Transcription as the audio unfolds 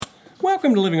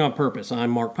Welcome to Living on Purpose. I'm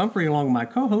Mark Pumphrey, along with my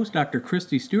co-host, Dr.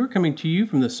 Kristie Stewart, coming to you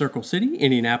from the Circle City,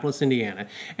 Indianapolis, Indiana.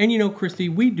 And you know,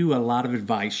 Kristie, we do a lot of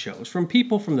advice shows from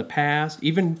people from the past,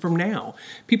 even from now,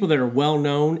 people that are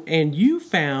well-known, and you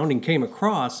found and came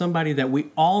across somebody that we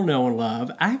all know and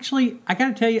love. I got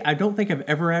to tell you, I don't think I've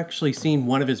ever actually seen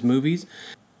one of his movies,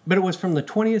 but it was from the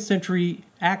 20th century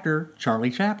actor, Charlie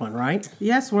Chaplin, right?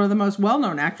 Yes, one of the most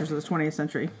well-known actors of the 20th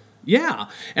century. Yeah,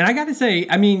 and I got to say,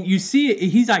 I mean, you see,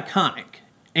 he's iconic.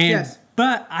 And, yes.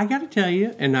 But I got to tell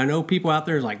you, and I know people out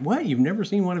there are like, what, you've never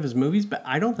seen one of his movies? But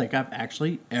I don't think I've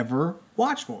actually ever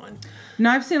watched one.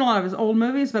 No, I've seen a lot of his old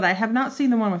movies, but I have not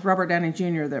seen the one with Robert Downey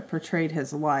Jr. that portrayed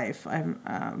his life. I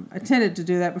intended to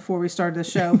do that before we started the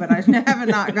show, but I haven't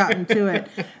not gotten to it.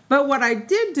 But what I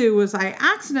did do was I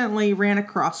accidentally ran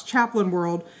across Chaplin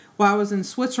World while I was in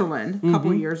Switzerland a couple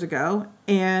of years ago,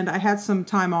 and I had some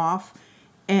time off.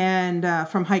 And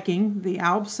from hiking the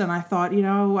Alps, and I thought,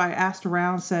 I asked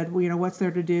around, said, well, what's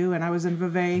there to do? And I was in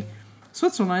Vevey,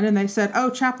 Switzerland, and they said, oh,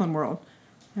 Chaplin World.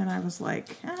 And I was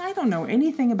like, I don't know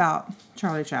anything about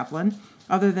Charlie Chaplin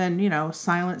other than,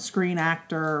 silent screen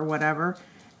actor or whatever.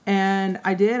 And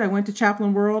I did. I went to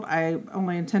Chaplin World. I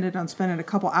only intended on spending a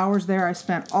couple hours there. I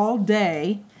spent all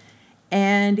day,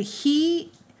 and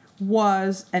he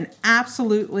was an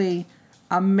absolutely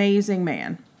amazing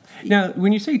man. Now,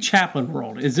 when you say Chaplin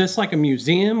World, is this like a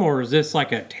museum or is this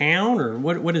like a town or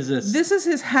what is this? This is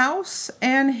his house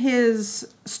and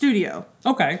his studio.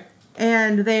 Okay.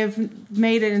 And they've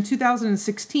made it in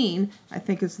 2016, I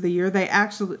think is the year, they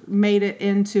actually made it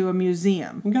into a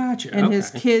museum. Gotcha. And his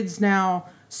kids now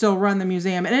still run the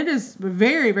museum. And it is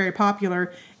very, very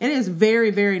popular. It is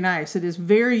very, very nice. It is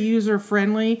very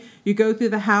user-friendly. You go through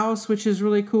the house, which is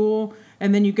really cool.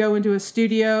 And then you go into a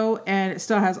studio, and it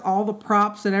still has all the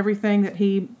props and everything that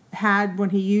he had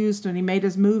when he made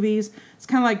his movies. It's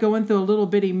kind of like going through a little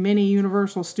bitty mini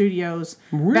Universal Studios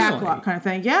backlot kind of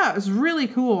thing. Yeah, it was really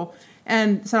cool.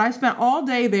 And so I spent all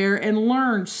day there and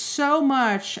learned so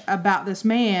much about this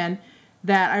man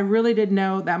that I really didn't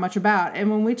know that much about. And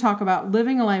when we talk about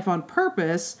living a life on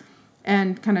purpose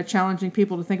and kind of challenging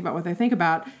people to think about what they think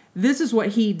about, this is what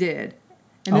he did.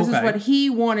 And this is what he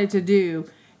wanted to do.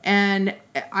 And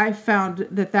I found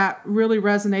that really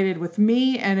resonated with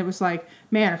me, and it was like,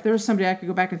 man, if there was somebody I could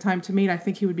go back in time to meet, I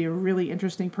think he would be a really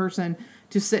interesting person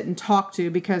to sit and talk to,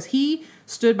 because he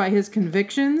stood by his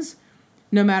convictions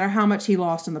no matter how much he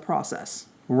lost in the process.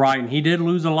 Right, and he did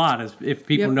lose a lot if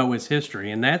people know his history,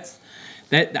 and that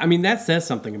says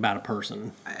something about a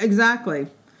person. Exactly.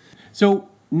 So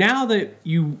now that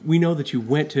we know that you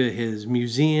went to his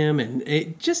museum,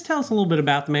 and just tell us a little bit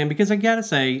about the man, because I got to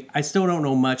say, I still don't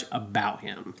know much about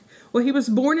him. Well, he was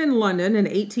born in London in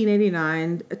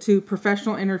 1889 to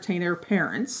professional entertainer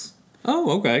parents.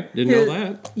 Oh, okay. Didn't know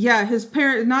that. Yeah, his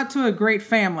parents, not to a great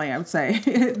family, I would say.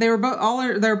 They were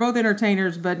both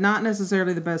entertainers, but not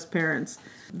necessarily the best parents.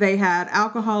 They had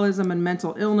alcoholism and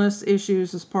mental illness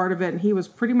issues as part of it, and he was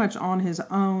pretty much on his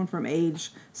own from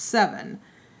age 7.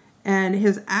 And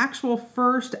his actual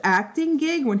first acting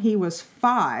gig when he was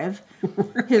 5,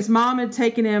 his mom had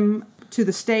taken him to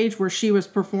the stage where she was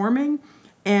performing,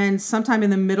 and sometime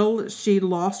in the middle she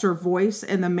lost her voice,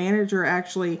 and the manager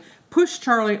actually pushed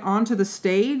Charlie onto the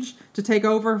stage to take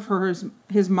over for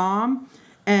his mom.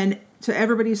 And to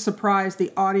everybody's surprise,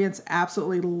 the audience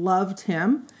absolutely loved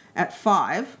him at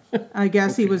 5. I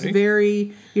guess he was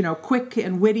very, quick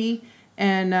and witty,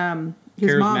 and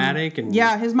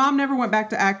charismatic. His mom never went back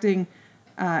to acting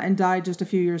and died just a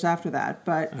few years after that,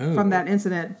 but from that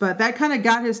incident. But that kind of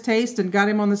got his taste and got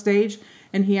him on the stage,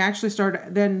 and he actually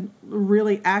started then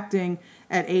really acting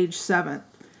at age 7.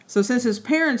 So since his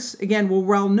parents, again, were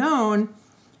well known,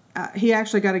 he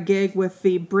actually got a gig with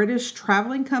the British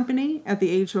Traveling Company at the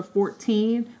age of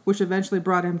 14, which eventually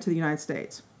brought him to the United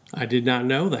States. I did not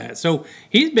know that. So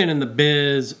he's been in the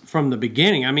biz from the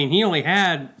beginning. I mean, he only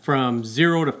had from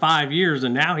 0 to 5 years,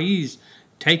 and now he's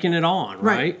taking it on,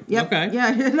 right? Yep. Okay.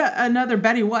 Yeah, another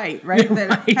Betty White, right?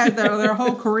 That had their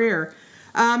whole career.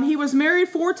 He was married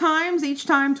 4 times, each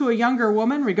time to a younger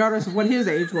woman, regardless of what his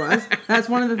age was. That's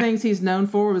one of the things he's known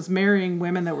for, was marrying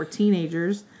women that were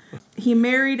teenagers. He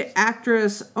married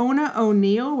actress Ona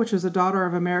O'Neill, which was a daughter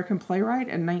of American playwright,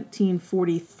 in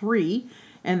 1943.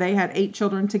 And they had 8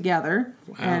 children together.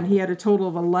 Wow. And he had a total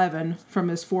of 11 from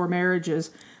his 4 marriages.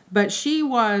 But she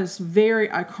was very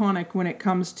iconic when it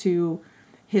comes to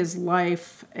his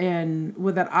life, and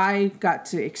that I got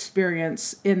to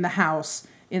experience in the house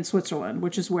in Switzerland,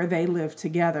 which is where they lived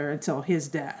together until his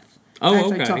death.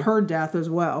 Until her death as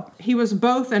well. He was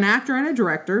both an actor and a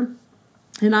director,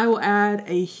 and I will add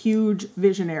a huge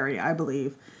visionary, I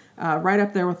believe. right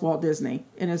up there with Walt Disney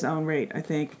in his own right, I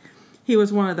think. He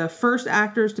was one of the first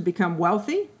actors to become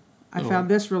wealthy. I found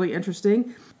this really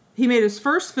interesting. He made his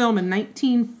first film in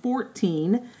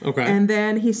 1914, and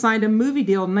then he signed a movie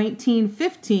deal in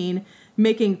 1915,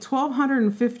 making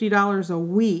 $1,250 a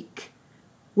week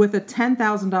with a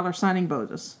 $10,000 signing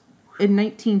bonus in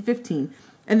 1915.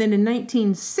 And then in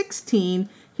 1916,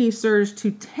 he surged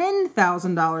to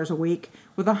 $10,000 a week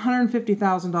with a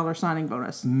 $150,000 signing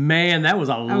bonus. Man, that was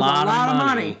a lot of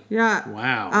money. Yeah.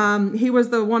 Wow. He was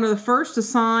one of the first to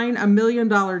sign $1 million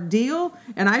deal,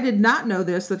 and I did not know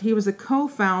this, that he was a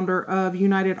co-founder of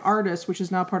United Artists, which is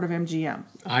now part of MGM.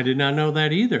 I did not know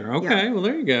that either. Okay, well,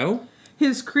 there you go.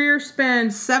 His career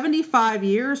spanned 75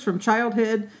 years from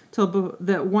childhood till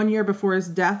the 1 year before his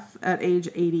death at age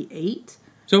 88.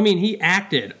 So, I mean, he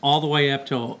acted all the way up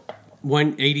till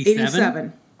 87?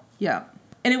 87, yeah.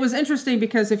 And it was interesting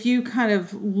because if you kind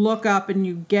of look up and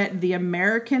you get the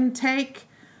American take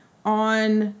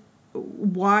on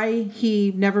why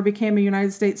he never became a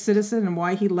United States citizen and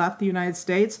why he left the United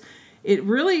States, it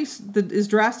really is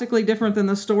drastically different than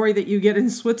the story that you get in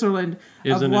Switzerland.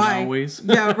 Isn't it always?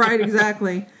 Yeah, right,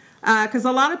 exactly. Because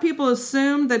a lot of people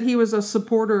assumed that he was a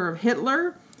supporter of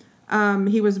Hitler.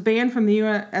 He was banned from the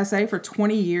USA for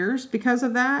 20 years because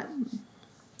of that.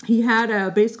 He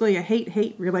had basically a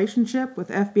hate-hate relationship with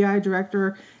FBI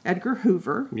Director Edgar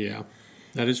Hoover. Yeah,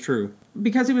 that is true.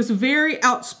 Because he was very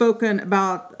outspoken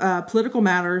about political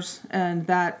matters, and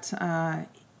that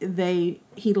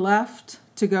he left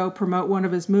to go promote one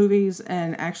of his movies,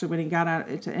 and actually when he got out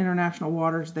into international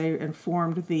waters, they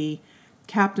informed the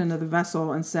captain of the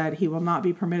vessel and said he will not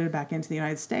be permitted back into the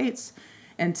United States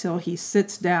until he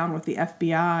sits down with the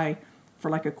FBI for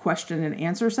like a question and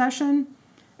answer session.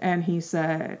 And he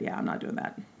said, yeah, I'm not doing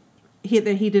that.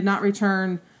 He did not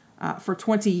return for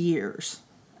 20 years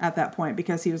at that point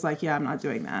because he was like, yeah, I'm not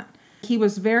doing that. He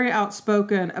was very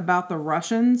outspoken about the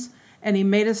Russians, and he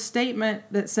made a statement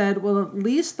that said, well, at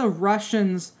least the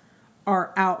Russians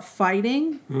are out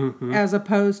fighting as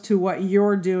opposed to what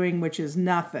you're doing, which is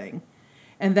nothing.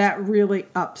 And that really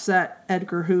upset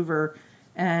Edgar Hoover.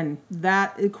 And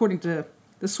that, according to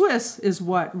the Swiss, is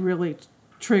what really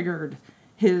triggered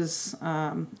his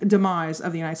demise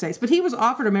of the United States. But he was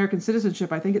offered American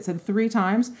citizenship, I think it said 3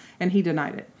 times, and he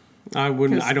denied it. I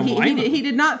don't blame him. He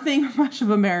did not think much of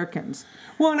Americans.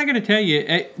 Well, and I got to tell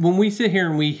you, when we sit here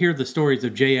and we hear the stories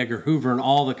of J. Edgar Hoover and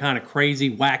all the kind of crazy,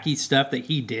 wacky stuff that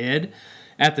he did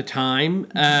at the time,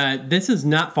 this is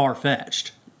not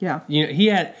far-fetched. Yeah. You know, he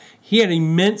had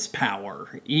immense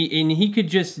power, and he could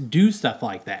just do stuff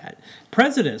like that.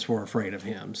 Presidents were afraid of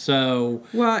him, so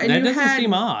that doesn't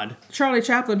seem odd. Charlie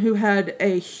Chaplin, who had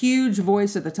a huge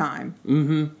voice at the time.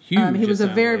 Mm-hmm. Huge. He was a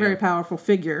very, very powerful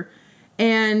figure.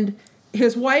 And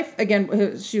his wife,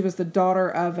 again, she was the daughter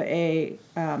of a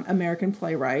American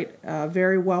playwright,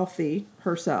 very wealthy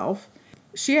herself.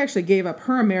 She actually gave up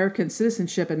her American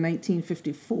citizenship in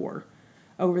 1954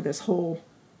 over this whole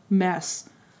mess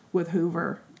with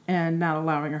Hoover and not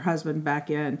allowing her husband back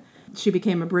in. She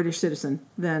became a British citizen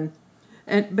then.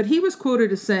 But he was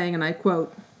quoted as saying, and I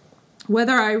quote,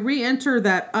 "Whether I re-enter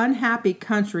that unhappy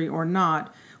country or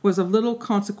not was of little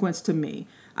consequence to me.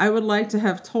 I would like to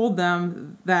have told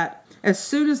them that as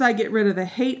soon as I get rid of the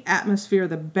hate atmosphere,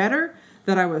 the better,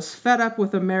 that I was fed up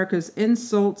with America's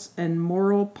insults and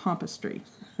moral pompously."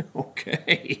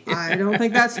 Okay. I don't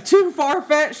think that's too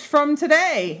far-fetched from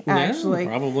today, actually.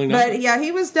 No, probably not. But yeah,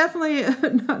 he was definitely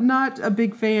not a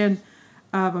big fan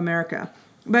of America.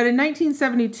 But in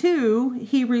 1972,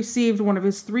 he received one of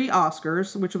his 3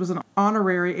 Oscars, which was an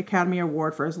honorary Academy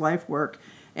Award for his life work.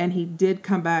 And he did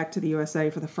come back to the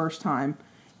USA for the first time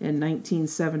in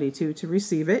 1972 to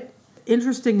receive it.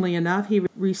 Interestingly enough, he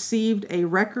received a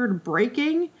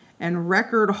record-breaking and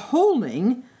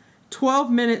record-holding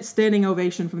 12-minute standing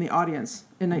ovation from the audience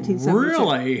in 1972.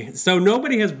 Really? So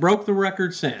nobody has broke the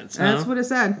record since, huh? That's what it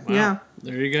said, Wow. yeah.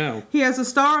 There you go. He has a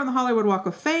star on the Hollywood Walk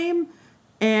of Fame,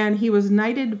 and he was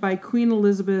knighted by Queen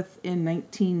Elizabeth in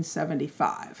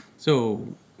 1975. So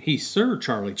he's Sir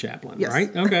Charlie Chaplin, Yes.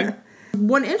 right? Okay.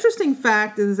 One interesting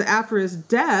fact is after his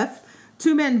death,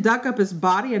 2 men dug up his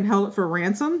body and held it for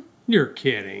ransom. You're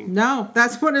kidding. No,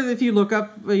 that's one of the, if you look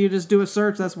up, you just do a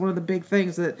search, that's one of the big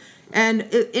things that, and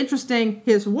interesting,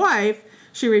 his wife,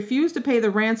 she refused to pay the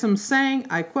ransom saying,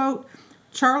 I quote,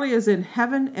 "Charlie is in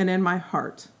heaven and in my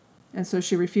heart." And so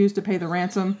she refused to pay the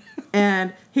ransom,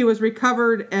 and he was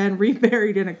recovered and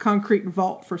reburied in a concrete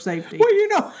vault for safety. Well, you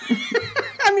know,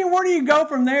 I I mean, where do you go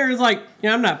from there? It's like,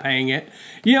 I'm not paying it.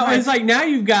 It's like now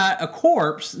you've got a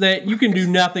corpse that you can do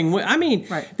nothing with. I mean,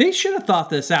 they should have thought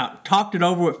this out, talked it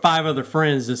over with 5 other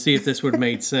friends to see if this would have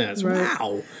made sense.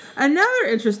 Wow. Another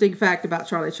interesting fact about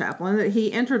Charlie Chaplin, that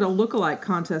he entered a lookalike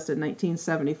contest in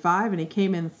 1975, and he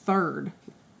came in 3rd.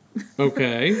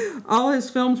 Okay. All his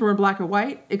films were in black and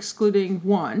white, excluding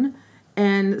one.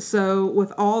 And so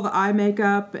with all the eye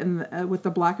makeup and with the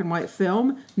black and white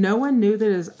film, no one knew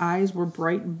that his eyes were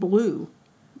bright blue.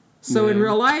 So in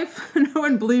real life, no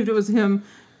one believed it was him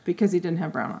because he didn't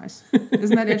have brown eyes.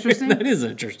 Isn't that interesting? That is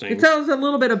interesting. It tells a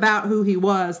little bit about who he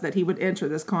was, that he would enter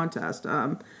this contest.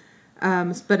 But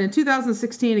in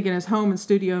 2016, again, his home and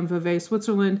studio in Vevey,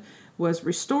 Switzerland, was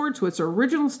restored to its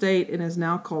original state and is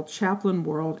now called Chaplin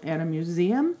World and a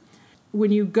Museum.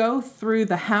 When you go through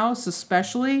the house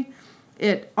especially,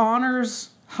 it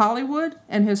honors Hollywood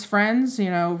and his friends.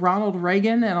 Ronald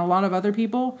Reagan and a lot of other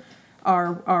people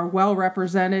are well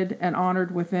represented and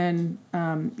honored within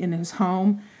in his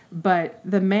home. But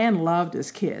the man loved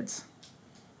his kids.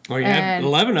 Oh, you had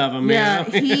 11 of them. Yeah,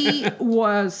 he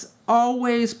was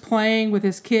always playing with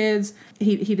his kids.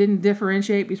 He didn't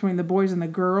differentiate between the boys and the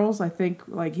girls. I think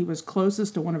he was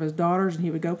closest to one of his daughters, and he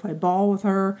would go play ball with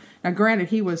her. Now, granted,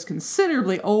 he was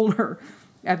considerably older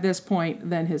at this point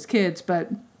than his kids,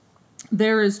 but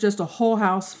there is just a whole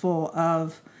house full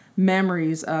of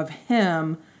memories of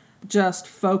him just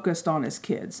focused on his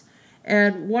kids.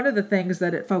 And one of the things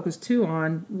that it focused too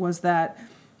on was that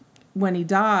when he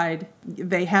died,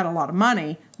 they had a lot of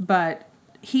money, but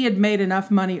he had made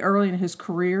enough money early in his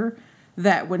career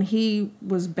that when he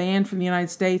was banned from the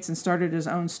United States and started his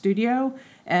own studio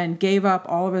and gave up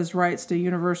all of his rights to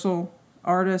Universal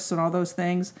Artists and all those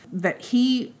things, that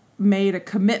he made a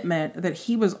commitment that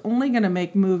he was only going to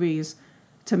make movies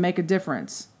to make a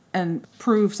difference and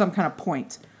prove some kind of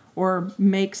point or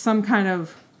make some kind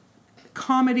of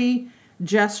comedy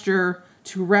gesture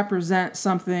to represent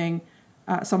something,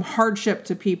 some hardship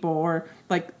to people. Or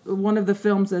like one of the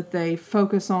films that they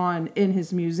focus on in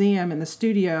his museum in the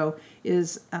studio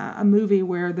is a movie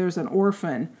where there's an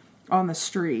orphan on the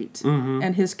street,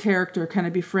 and his character kind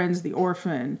of befriends the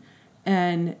orphan.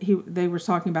 And they were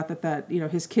talking about that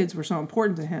his kids were so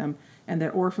important to him, and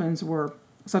that orphans were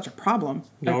such a problem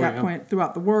at that point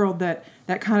throughout the world that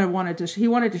kind of he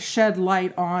wanted to shed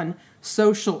light on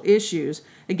social issues.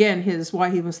 Again, why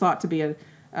he was thought to be a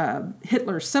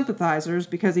Hitler sympathizers,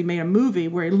 because he made a movie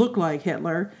where he looked like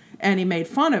Hitler and he made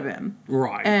fun of him.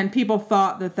 Right. And people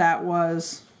thought that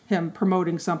was him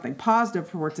promoting something positive,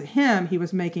 for to him he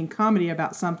was making comedy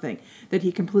about something that he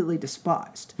completely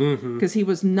despised, because he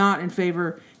was not in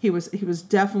favor. He was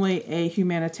definitely a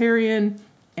humanitarian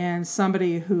and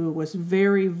somebody who was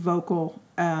very vocal,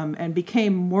 and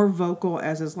became more vocal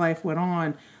as his life went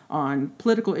on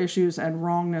political issues and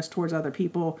wrongness towards other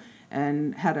people,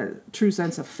 and had a true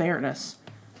sense of fairness.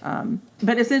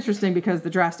 But it's interesting because the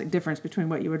drastic difference between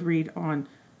what you would read on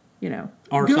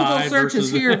our Google side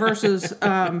searches here versus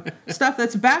stuff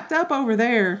that's backed up over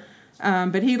there.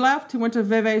 But he left, he went to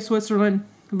Vevey, Switzerland,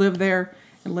 lived there,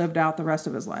 and lived out the rest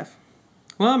of his life.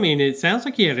 Well, I mean, it sounds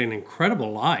like he had an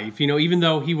incredible life. Even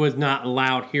though he was not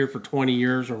allowed here for 20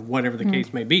 years or whatever the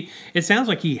case may be, it sounds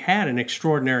like he had an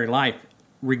extraordinary life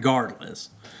regardless.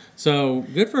 So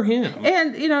good for him.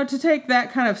 And, to take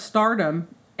that kind of stardom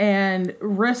and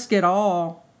risk it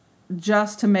all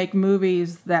just to make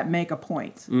movies that make a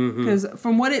point. Because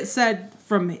from what it said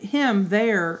from him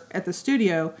there at the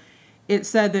studio, it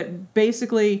said that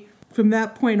basically from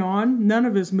that point on, none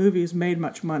of his movies made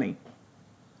much money.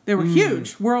 They were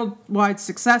huge, worldwide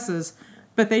successes,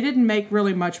 but they didn't make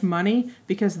really much money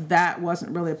because that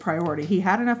wasn't really a priority. He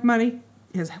had enough money.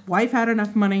 His wife had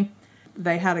enough money.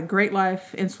 They had a great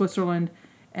life in Switzerland,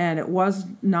 and it was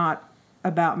not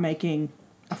about making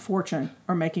a fortune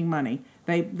or making money.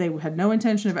 They had no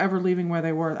intention of ever leaving where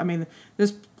they were. I mean,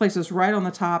 this place is right on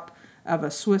the top of a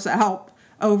Swiss Alp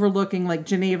overlooking Lake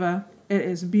Geneva. It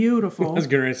is beautiful. I was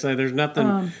going to say there's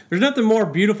nothing more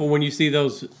beautiful when you see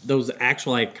those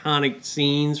actual iconic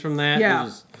scenes from that.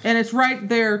 Yeah, and it's right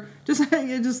there, just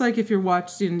like if you're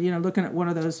watching, looking at one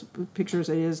of those pictures.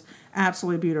 It is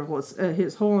absolutely beautiful. It's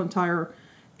his whole entire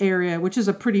area, which is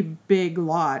a pretty big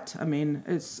lot. I mean,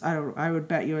 I would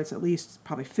bet you it's at least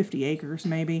probably 50 acres,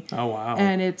 maybe. Oh wow!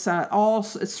 And it's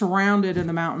surrounded in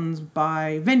the mountains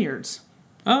by vineyards.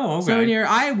 Oh, okay. So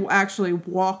I actually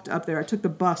walked up there. I took the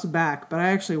bus back, but I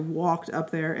actually walked up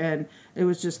there, and it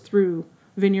was just through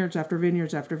vineyards after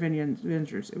vineyards after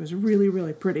vineyards. It was really,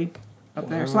 really pretty up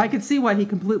there. So I could see why he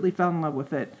completely fell in love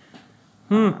with it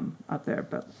up there.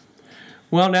 But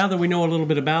Well, now that we know a little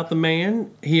bit about the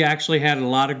man, he actually had a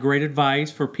lot of great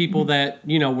advice for people that,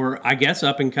 were, I guess,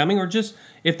 up and coming, or just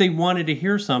if they wanted to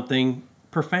hear something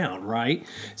profound, right?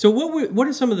 So what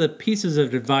are some of the pieces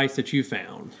of advice that you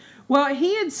found? Well,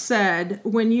 he had said,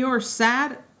 when you're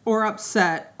sad or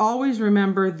upset, always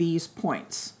remember these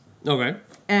points. Okay.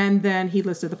 And then he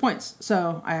listed the points.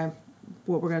 So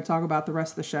what we're going to talk about the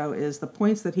rest of the show is the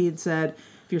points that he had said.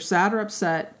 If you're sad or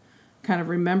upset, kind of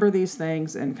remember these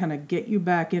things and kind of get you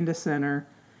back into center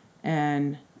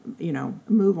and,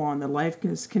 move on. The life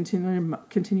is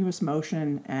continuous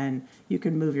motion and you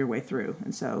can move your way through.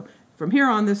 And so from here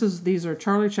on, these are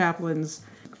Charlie Chaplin's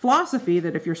philosophy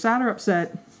that if you're sad or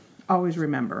upset, always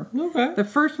remember. Okay. The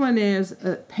first one is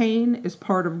pain is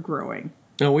part of growing.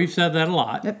 No, we've said that a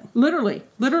lot. Literally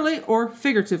or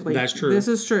figuratively. That's true. This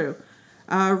is true.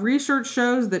 Research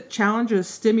shows that challenges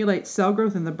stimulate cell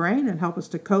growth in the brain and help us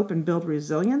to cope and build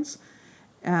resilience.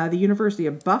 The University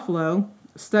of Buffalo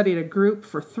studied a group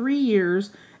for 3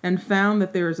 years and found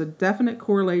that there is a definite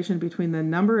correlation between the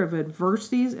number of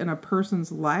adversities in a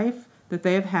person's life that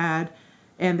they have had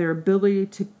and their ability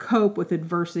to cope with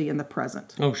adversity in the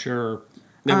present. Oh, sure.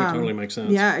 That would totally make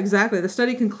sense. Yeah, exactly. The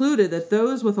study concluded that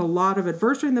those with a lot of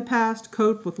adversity in the past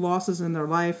coped with losses in their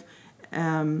life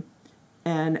and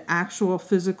actual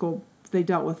they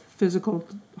dealt with physical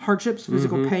hardships,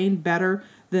 physical pain better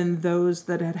than those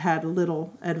that had had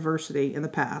little adversity in the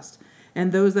past.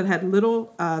 And those that had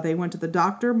little, they went to the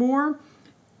doctor more,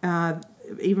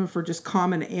 even for just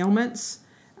common ailments.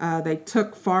 They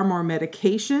took far more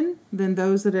medication than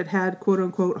those that had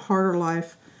quote-unquote, harder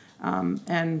life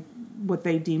and what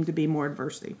they deemed to be more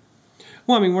adversity.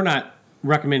 Well, I mean, we're not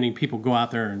recommending people go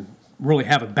out there and really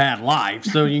have a bad life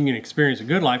so you can experience a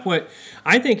good life. What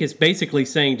I think it's basically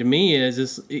saying to me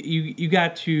is you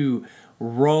got to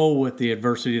roll with the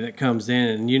adversity that comes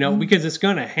in, because it's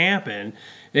going to happen.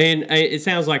 And it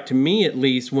sounds like, to me at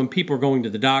least, when people are going to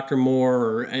the doctor more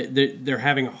or they're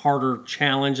having a harder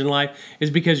challenge in life,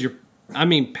 is because you're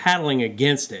paddling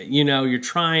against it. You're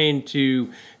trying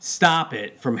to stop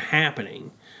it from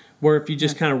happening. Where if you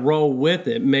just kind of roll with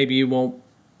it, maybe it won't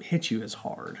hit you as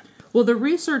hard. Well, the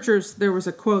researchers, there was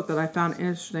a quote that I found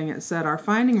interesting. It said, our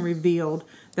finding revealed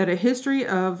that a history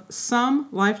of some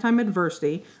lifetime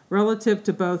adversity relative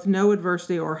to both no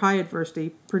adversity or high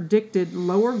adversity predicted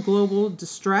lower global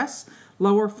distress,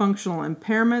 lower functional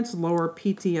impairments, lower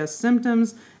PTS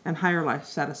symptoms, and higher life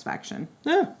satisfaction.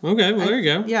 Yeah, okay, well, there you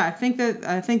go. Yeah, I think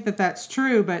that that's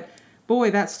true, but boy,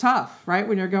 that's tough, right?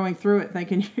 When you're going through it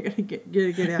thinking you're going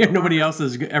to get out. Yeah, nobody else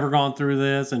has ever gone through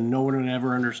this and no one would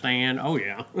ever understand. Oh,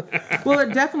 yeah. Well,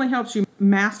 it definitely helps you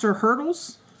master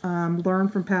hurdles, learn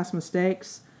from past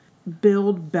mistakes,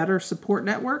 build better support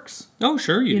networks. Oh,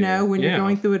 sure you do. When you're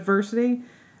going through adversity.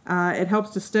 It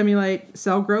helps to stimulate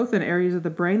cell growth in areas of the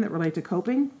brain that relate to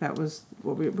coping. That was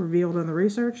what we revealed in the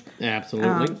research.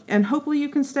 Absolutely. And hopefully you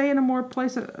can stay in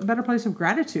a better place of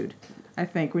gratitude, I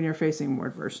think, when you're facing more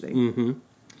adversity. Mm-hmm.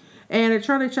 And a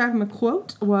Charlie Chaplin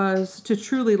quote was, to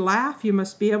truly laugh, you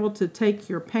must be able to take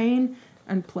your pain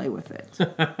and play with it.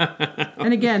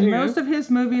 And again, most of his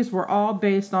movies were all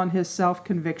based on his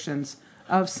self-convictions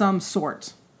of some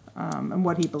sort and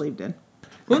what he believed in.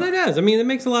 Well, that does. That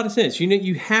makes a lot of sense.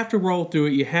 You have to roll through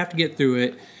it. You have to get through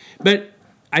it. But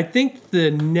I think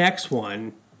the next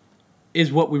one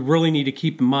is what we really need to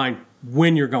keep in mind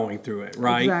when you're going through it,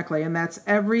 right? Exactly. And that's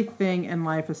everything in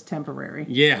life is temporary.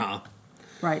 Yeah.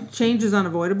 Right. Change is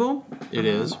unavoidable. It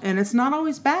is. And it's not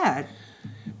always bad.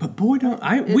 But boy,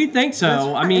 we think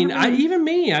so. I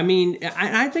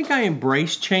think I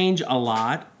embrace change a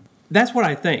lot. That's what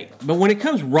I think. But when it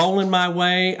comes rolling my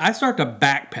way, I start to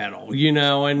backpedal,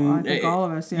 and I think all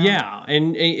of us, yeah. Yeah,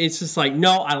 and it's just like,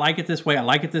 no, I like it this way, I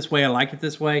like it this way, I like it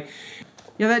this way.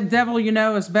 Yeah, that devil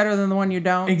is better than the one you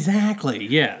don't. Exactly,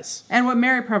 yes. And what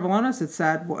Mary Pavlonis had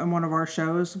said in one of our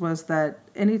shows was that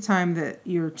anytime that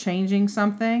you're changing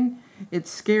something,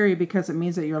 it's scary because it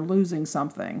means that you're losing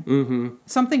something. Mm-hmm.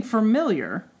 Something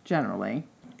familiar, generally.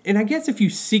 And I guess if you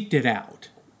seeked it out,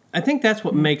 I think that's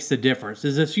what makes the difference,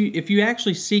 is if you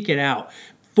actually seek it out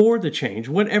for the change,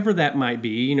 whatever that might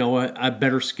be, a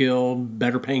better skill,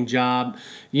 better paying job,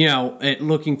 at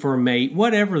looking for a mate,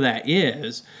 whatever that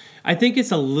is, I think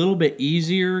it's a little bit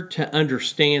easier to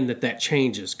understand that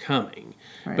change is coming.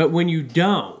 Right. But when you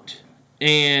don't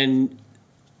and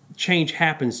change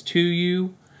happens to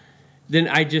you, then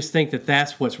I just think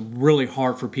that's what's really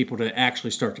hard for people to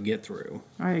actually start to get through.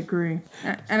 I agree.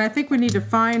 And I think we need to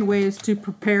find ways to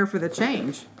prepare for the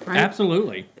change, right?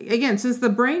 Absolutely. Again, since the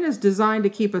brain is designed to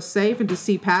keep us safe and to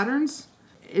see patterns,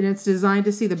 and it's designed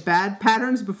to see the bad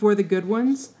patterns before the good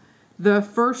ones, the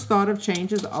first thought of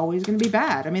change is always going to be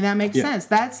bad. I mean, that makes sense.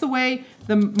 That's the way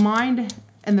the mind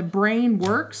and the brain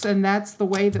works, and that's the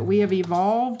way that we have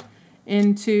evolved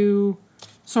into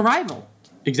survival.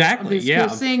 Exactly,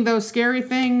 Seeing those scary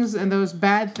things and those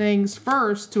bad things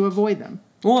first to avoid them.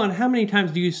 Well, and how many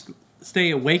times do you stay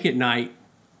awake at night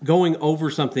going over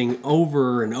something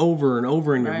over and over and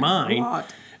over in your mind?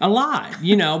 A lot,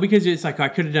 because it's like, I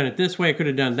could have done it this way, I could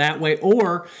have done that way,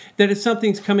 or that if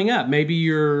something's coming up, maybe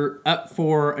you're up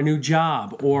for a new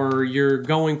job, or you're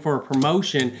going for a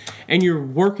promotion, and you're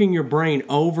working your brain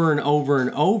over and over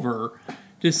and over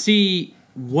to see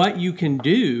what you can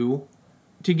do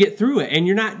to get through it, and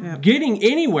you're not getting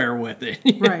anywhere with it.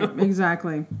 Right,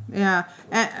 exactly. Yeah.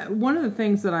 One of the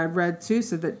things that I read, too,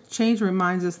 said that change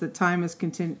reminds us that time is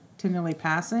continually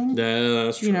passing.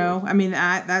 That's true. I mean,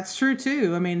 that's true,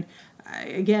 too. I mean,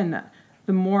 again,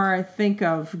 the more I think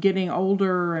of getting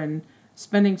older and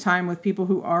spending time with people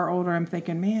who are older, I'm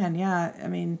thinking, man, I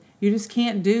mean, you just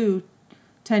can't do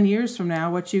 10 years from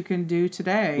now what you can do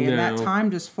today. And that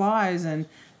time just flies, and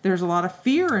there's a lot of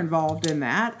fear involved in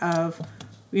that of...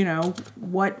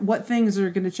 what things are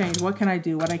going to change? What can I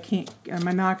do? What I can't? Am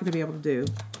I not going to be able to do?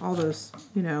 All those,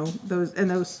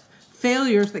 those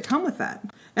failures that come with that.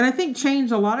 And I think change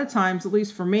a lot of times, at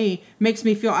least for me, makes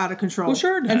me feel out of control. Well,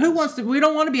 sure it does. And who wants to? We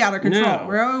don't want to be out of control. No.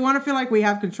 We want to feel like we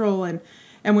have control. And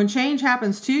when change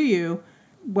happens to you,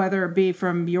 whether it be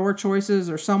from your choices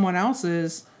or someone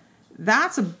else's,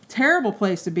 that's a terrible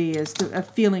place to be, is a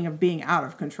feeling of being out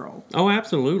of control. Oh,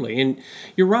 absolutely. And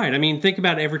you're right. I mean, think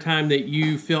about every time that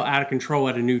you feel out of control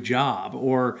at a new job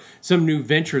or some new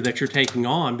venture that you're taking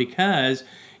on, because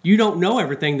you don't know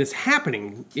everything that's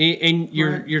happening, and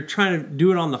you're trying to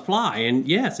do it on the fly. And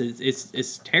yes,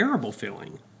 it's a terrible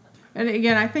feeling. And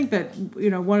again, I think that,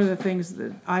 one of the things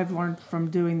that I've learned from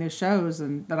doing these shows,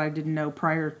 and that I didn't know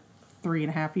prior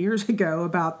 3.5 years ago,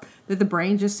 about that the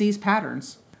brain just sees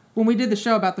patterns. When we did the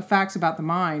show about the facts about the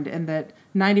mind, and that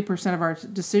 90% of our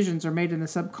decisions are made in the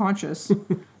subconscious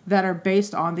that are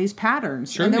based on these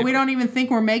patterns. Sure, and that we don't even think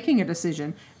we're making a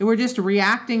decision. We're just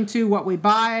reacting to what we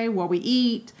buy, what we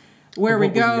eat, where we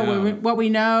go, what we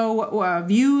know,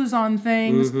 views on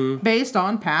things based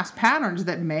on past patterns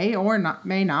that may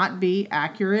not be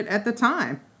accurate at the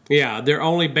time. Yeah, they're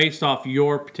only based off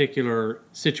your particular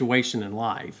situation in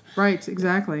life. Right,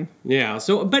 exactly. Yeah,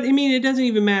 but I mean, it doesn't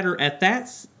even matter at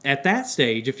that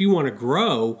stage. If you want to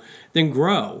grow, then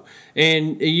grow.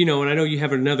 And, and I know you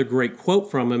have another great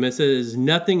quote from him. It says,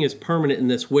 "Nothing is permanent in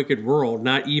this wicked world,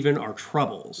 not even our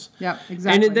troubles." Yeah,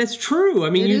 exactly. And that's true. I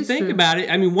mean, you think true. about it.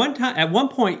 I mean, at one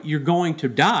point, you're going to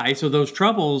die, so those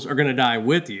troubles are going to die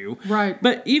with you. Right.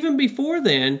 But even before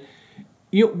then,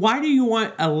 why do you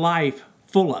want a life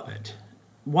full of it?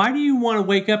 Why do you want to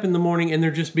wake up in the morning and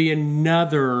there just be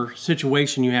another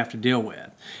situation you have to deal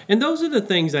with? And those are the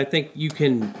things I think you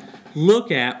look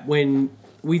at when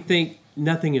we think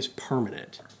nothing is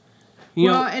permanent.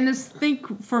 And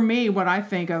for me, what I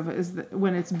think of is that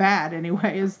when it's bad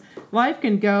anyway, is life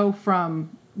can go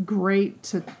from great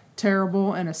to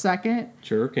terrible in a second.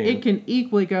 Sure can. It can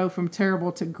equally go from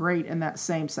terrible to great in that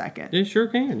same second. It sure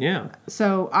can, yeah.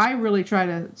 So I really try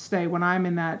to stay, when I'm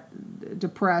in that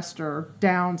depressed or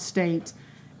down state,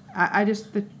 I just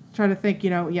try to think,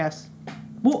 yes,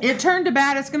 well, it turned to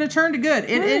bad, it's going to turn to good.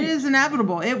 It is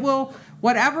inevitable. It will,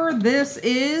 whatever this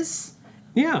is,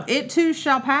 it too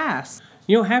shall pass.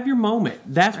 Have your moment.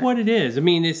 That's what it is. I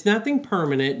mean, it's nothing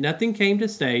permanent. Nothing came to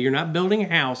stay. You're not building a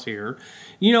house here.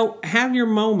 Have your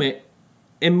moment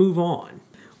and move on.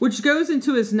 Which goes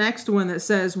into his next one that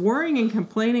says, worrying and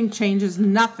complaining changes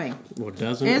nothing. Well,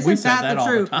 doesn't it? We say that all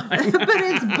the time. But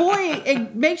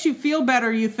it makes you feel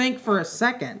better, you think, for a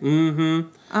second.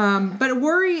 Mm-hmm. But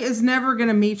worry is never going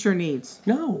to meet your needs.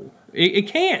 No, it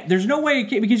can't. There's no way it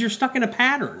can't, because you're stuck in a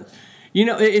pattern.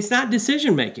 It's not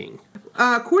decision making.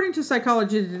 According to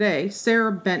Psychology Today,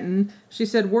 Sarah Benton, she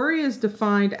said, worry is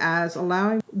defined as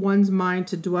allowing one's mind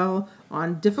to dwell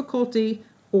on difficulty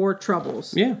or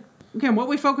troubles. Yeah. Again, what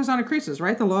we focus on increases,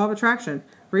 right? The law of attraction.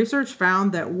 Research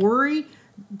found that worry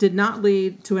did not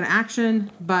lead to an action,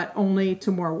 but only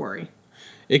to more worry.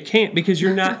 It can't, because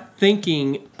you're not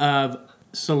thinking of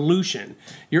solution.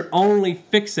 You're only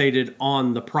fixated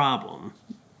on the problem.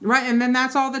 Right, and then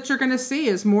that's all that you're going to see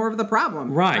is more of the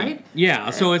problem. Right? Yeah,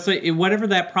 so it's like whatever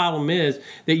that problem is,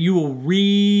 that you will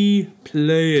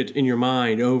replay it in your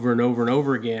mind over and over and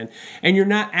over again, and you're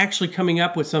not actually coming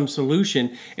up with some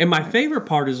solution. And my favorite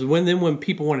part is when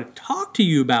people want to talk to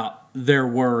you about their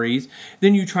worries,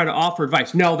 then you try to offer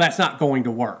advice. No, that's not going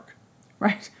to work.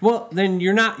 Right. Well, then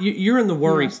you're not, you're in the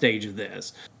worry stage of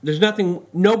this. There's nothing,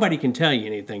 nobody can tell you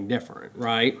anything different,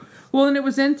 right? Well, and it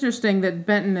was interesting that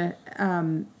Benton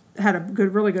had a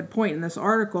really good point in this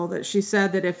article, that she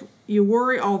said that if you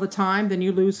worry all the time, then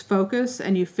you lose focus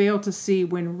and you fail to see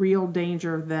when real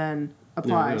danger then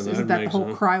applies. Yeah, Isn't that the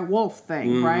whole cry wolf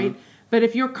thing, right? But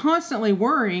if you're constantly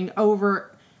worrying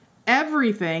over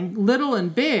everything, little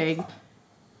and big,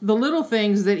 the little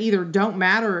things that either don't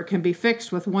matter or can be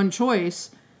fixed with one choice,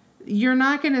 you're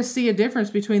not going to see a difference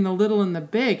between the little and the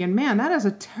big. And man, that is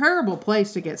a terrible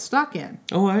place to get stuck in.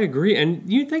 Oh, I agree. And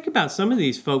you think about some of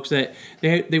these folks that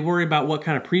they worry about what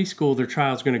kind of preschool their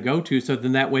child's going to go to, so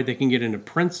then that way they can get into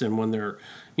Princeton when they're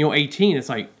 18. It's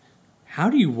like, how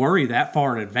do you worry that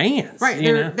far in advance? Right.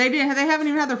 They haven't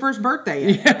even had their first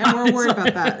birthday yet. Yeah, and we're worried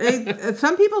about that.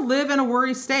 Some people live in a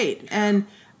worry state, and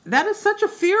that is such a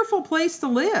fearful place to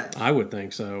live. I would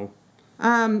think so.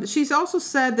 She's also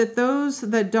said that those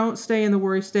that don't stay in the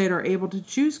worry state are able to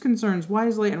choose concerns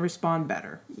wisely and respond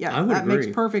better. Yeah, that agree. makes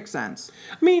perfect sense.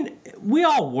 I mean, we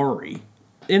all worry.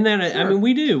 In that, Sure. I mean,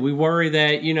 we do. We worry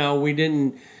that, we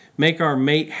didn't make our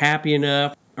mate happy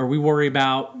enough, or we worry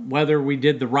about whether we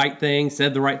did the right thing,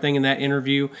 said the right thing in that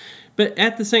interview. But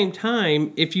at the same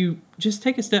time, if you just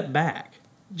take a step back,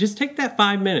 just take that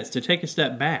 5 minutes to take a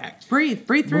step back. Breathe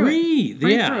through it. Breathe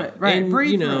through it. Right. And,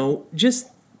 breathe through it.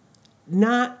 Just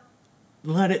not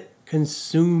let it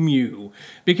consume you,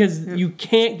 because you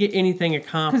can't get anything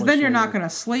accomplished. Because then you're not going to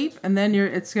sleep, and then you're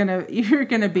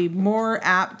going to be more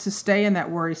apt to stay in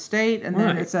that worry state, and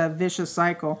then it's a vicious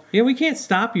cycle. Yeah, we can't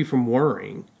stop you from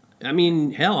worrying. I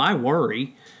mean, hell, I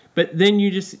worry. But then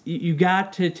you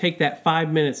got to take that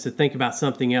 5 minutes to think about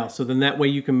something else. So then that way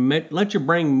you can let your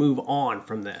brain move on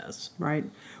from this. Right.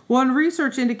 Well, and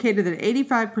research indicated that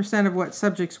 85% of what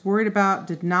subjects worried about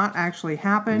did not actually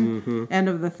happen. Mm-hmm. And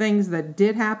of the things that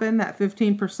did happen, that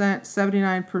 15%,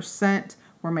 79%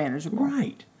 were manageable.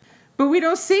 Right. But we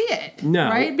don't see it. No.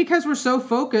 Right? Because we're so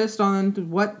focused on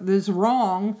what is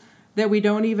wrong that we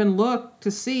don't even look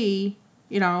to see,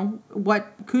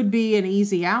 what could be an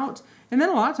easy out. And then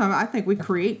a lot of time, I think we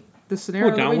create the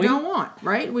scenario that we don't want,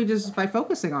 right? We just, by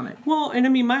focusing on it. Well, and I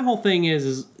mean, my whole thing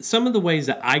is some of the ways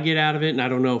that I get out of it, and I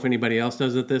don't know if anybody else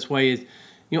does it this way, is,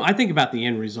 I think about the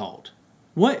end result.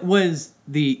 What was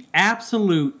the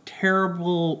absolute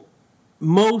terrible,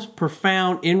 most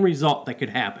profound end result that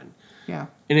could happen? Yeah.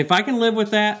 And if I can live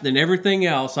with that, then everything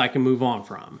else I can move on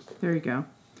from. There you go.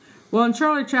 Well, and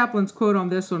Charlie Chaplin's quote on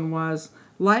this one was,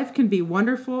 "Life can be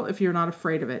wonderful if you're not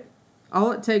afraid of it.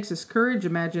 All it takes is courage,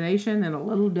 imagination, and a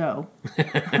little dough."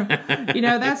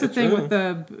 That's the thing with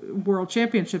the World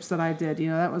Championships that I did.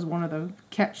 That was one of the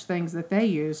catch things that they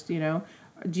used. Do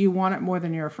you want it more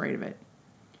than you're afraid of it?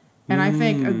 And I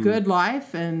think a good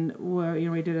life, and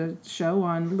we did a show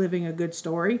on living a good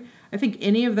story. I think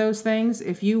any of those things,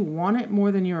 if you want it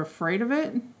more than you're afraid of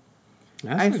it,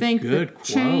 I think the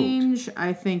change,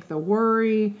 I think the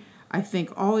worry, I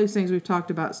think all these things we've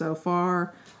talked about so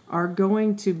far are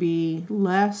going to be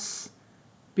less,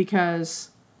 because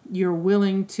you're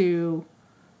willing to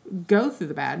go through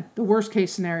the worst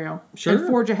case scenario, and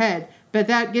forge ahead. But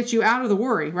that gets you out of the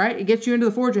worry, right? It gets you into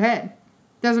the forge ahead.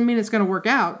 Doesn't mean it's going to work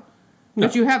out,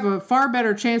 but you have a far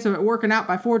better chance of it working out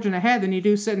by forging ahead than you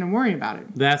do sitting and worrying about it.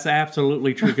 That's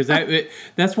absolutely true, because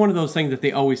that's one of those things that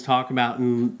they always talk about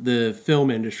in the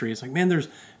film industry. It's like, man, there's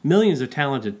millions of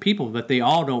talented people, but they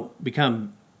all don't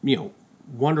become,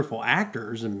 wonderful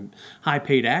actors and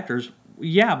high-paid actors.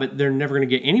 Yeah, but they're never going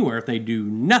to get anywhere if they do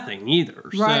nothing either.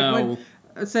 Right.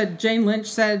 Jane Lynch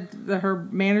said that her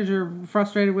manager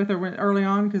frustrated with her early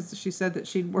on because she said that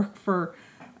she'd worked for,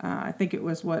 I think it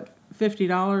was,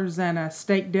 $50 and a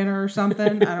steak dinner or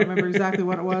something. I don't remember exactly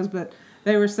what it was, but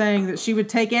they were saying that she would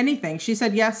take anything. She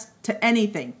said yes to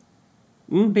anything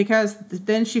because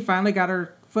then she finally got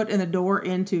her foot in the door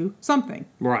into something.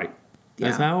 Right.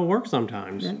 That's how it works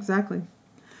sometimes. Yeah, exactly.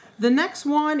 The next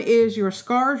one is your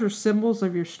scars are symbols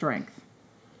of your strength.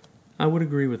 I would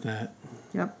agree with that.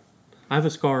 Yep. I have a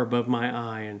scar above my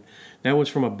eye, and that was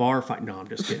from a bar fight. No, I'm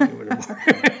just kidding.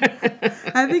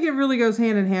 I think it really goes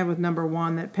hand in hand with number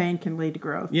one, that pain can lead to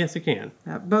growth. Yes, it can.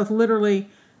 Both literally,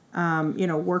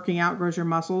 working out grows your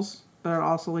muscles, but it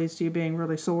also leads to you being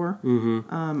really sore.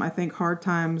 Mm-hmm. I think hard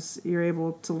times, you're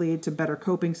able to lead to better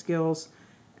coping skills.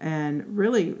 And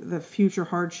really, the future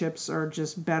hardships are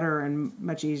just better and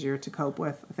much easier to cope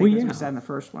with, I think, as we said in the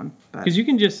first one. Because you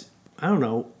can just,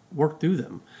 work through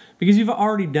them. Because you've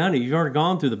already done it. You've already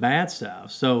gone through the bad stuff.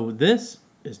 So this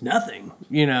is nothing,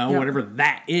 whatever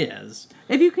that is.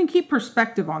 If you can keep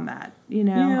perspective on that,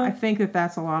 I think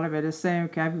that's a lot of it, is saying,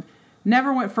 okay, I've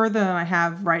never went further than I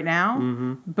have right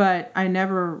now, but I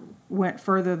never went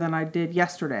further than I did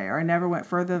yesterday, or I never went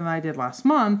further than I did last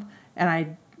month,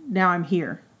 and now I'm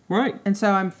here. Right. And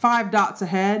so I'm 5 dots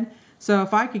ahead. So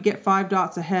if I could get 5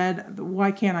 dots ahead,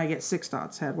 why can't I get 6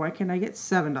 dots ahead? Why can't I get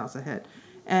 7 dots ahead?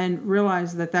 And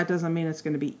realize that doesn't mean it's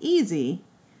going to be easy.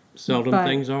 Seldom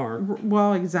things are.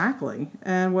 Well, exactly.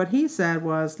 And what he said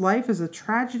was, life is a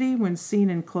tragedy when seen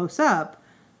in close up,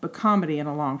 but comedy in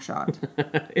a long shot.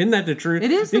 Isn't that the truth?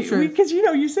 It is the truth. Because,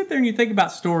 you sit there and you think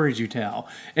about stories you tell.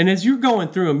 And as you're going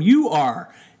through them, you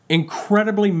are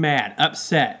incredibly mad,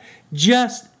 upset,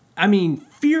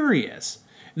 furious.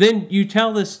 Then you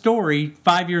tell this story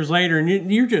 5 years later,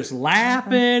 and you're just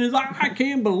laughing. It's like, I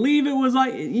can't believe it was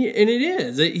like, and it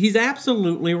is. He's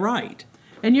absolutely right.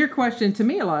 And your question to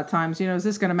me a lot of times, is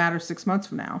this going to matter 6 months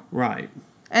from now? Right.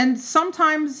 And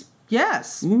sometimes,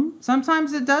 yes. Mm-hmm.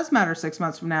 Sometimes it does matter 6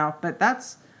 months from now, but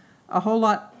that's a whole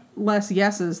lot less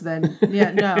yeses than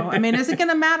no. Is it going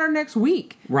to matter next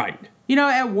week? Right.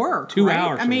 At work. 2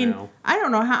 hours from now. I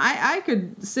don't know how I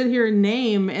could sit here and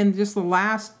name in just the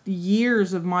last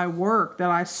years of my work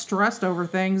that I stressed over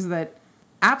things that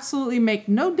absolutely make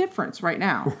no difference right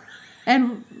now.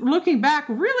 And looking back,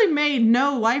 really made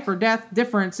no life or death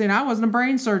difference. And I wasn't a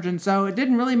brain surgeon, so it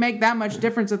didn't really make that much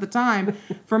difference at the time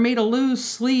for me to lose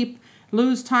sleep,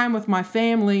 lose time with my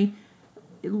family,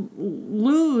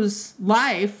 lose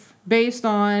life based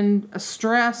on a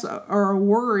stress or a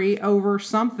worry over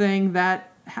something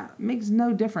that makes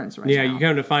no difference right now. Yeah, you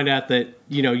come to find out that,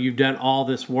 you've done all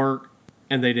this work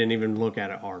and they didn't even look at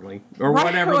it hardly. Or right.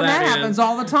 whatever well, that is. That happens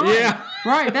all the time. Yeah.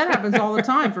 Right, that happens all the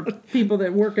time for people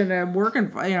that work in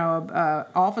a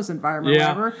office environment or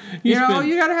whatever. You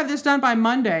got to have this done by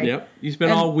Monday. Yep. You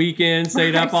spend all weekend,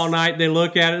 stayed up all night, they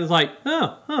look at it, and it's like,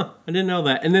 I didn't know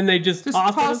that. And then they just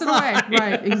toss it away.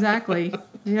 Right, exactly.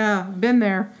 Yeah, been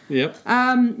there. Yep.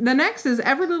 The next is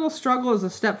every little struggle is a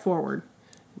step forward.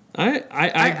 I agree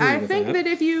I think that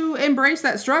if you embrace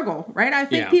that struggle, right? I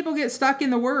think people get stuck in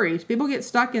the worries. People get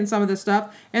stuck in some of this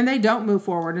stuff, and they don't move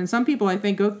forward. And some people, I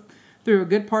think, go through a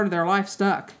good part of their life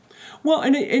stuck. Well,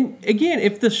 and again,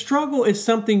 if the struggle is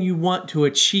something you want to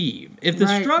achieve, if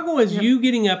the struggle is you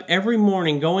getting up every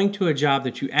morning, going to a job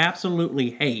that you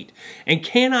absolutely hate and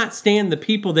cannot stand the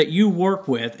people that you work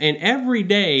with, and every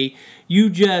day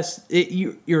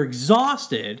you're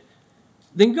exhausted,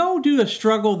 then go do a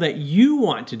struggle that you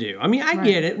want to do. I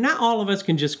get it. Not all of us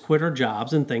can just quit our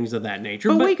jobs and things of that nature.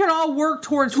 But we can all work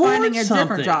towards finding a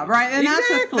different job, right? And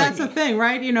exactly. that's the thing,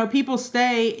 right? People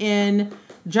stay in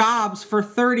jobs for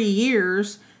 30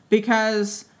 years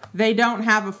because they don't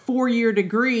have a 4-year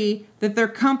degree that their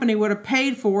company would have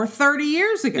paid for 30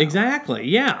 years ago. Exactly,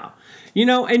 yeah.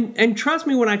 And trust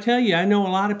me when I tell you, I know a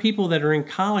lot of people that are in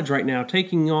college right now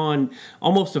taking on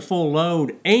almost a full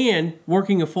load and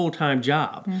working a full-time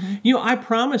job. Mm-hmm. I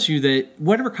promise you that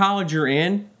whatever college you're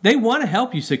in, they want to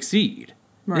help you succeed.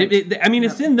 Right.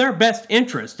 It's in their best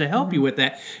interest to help you with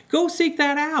that. Go seek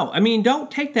that out. Don't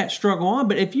take that struggle on.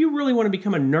 But if you really want to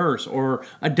become a nurse or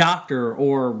a doctor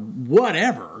or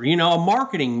whatever, a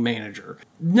marketing manager,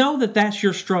 know that that's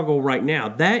your struggle right now.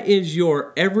 That is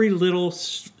your every little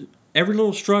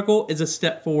struggle is a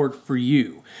step forward for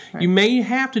you. Right. You may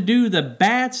have to do the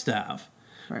bad stuff,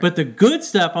 but the good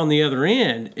stuff on the other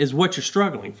end is what you're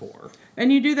struggling for.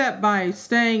 And you do that by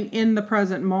staying in the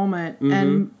present moment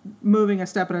and moving a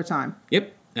step at a time.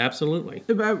 Yep, absolutely.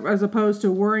 As opposed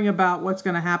to worrying about what's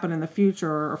going to happen in the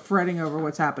future or fretting over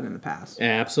what's happened in the past.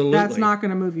 Absolutely. That's not going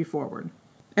to move you forward.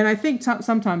 And I think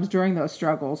sometimes during those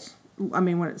struggles, when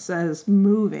it says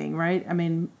moving, right?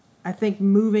 I think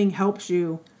moving helps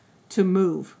you to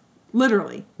move,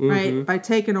 literally, right? By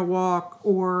taking a walk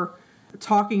or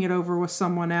talking it over with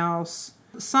someone else.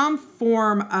 Some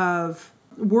form of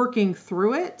working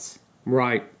through it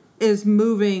is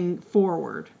moving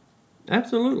forward.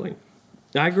 Absolutely.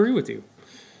 I agree with you.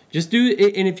 Just do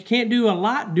it, and if you can't do a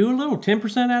lot, do a little,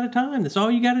 10% at a time. That's all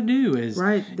you got to do.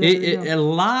 A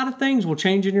lot of things will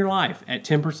change in your life at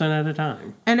 10% at a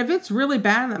time. And if it's really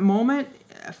bad in that moment,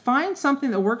 find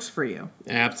something that works for you.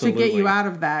 Absolutely. To get you out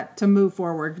of that, to move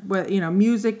forward. With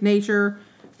music, nature,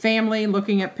 family,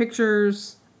 looking at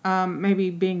pictures, maybe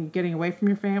getting away from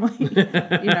your family,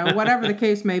 whatever the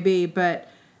case may be. But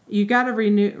you got to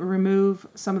remove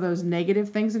some of those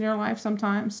negative things in your life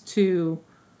sometimes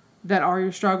that are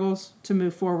your struggles to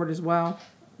move forward as well.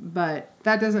 But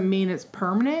that doesn't mean it's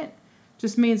permanent.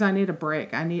 Just means I need a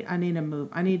break. I need to move.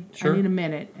 I need a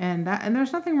minute, and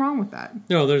there's nothing wrong with that.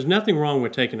 No, there's nothing wrong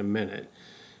with taking a minute.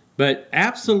 But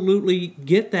absolutely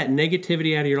get that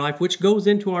negativity out of your life, which goes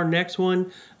into our next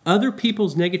one. Other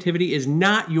people's negativity is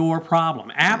not your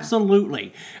problem.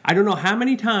 Absolutely. I don't know how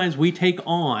many times we take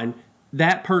on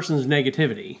that person's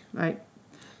negativity. Right.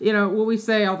 You know, what we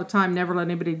say all the time, never let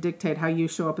anybody dictate how you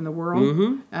show up in the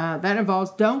world. That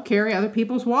involves don't carry other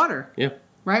people's water. Yeah.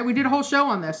 Right? We did a whole show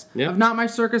on this of not my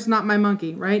circus, not my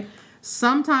monkey, right?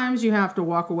 Sometimes you have to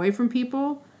walk away from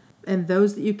people, and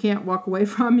those that you can't walk away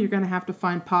from, you're going to have to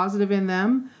find positive in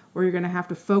them, or you're going to have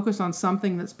to focus on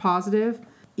something that's positive.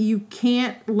 You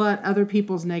can't let other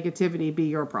people's negativity be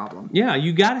your problem. Yeah,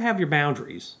 you got to have your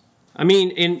boundaries. I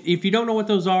mean, and if you don't know what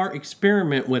those are,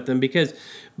 experiment with them, because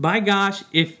by gosh,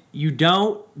 if you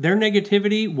don't, their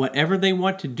negativity, whatever they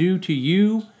want to do to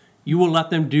you, you will let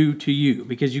them do to you,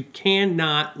 because you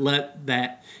cannot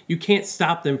you can't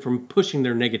stop them from pushing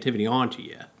their negativity onto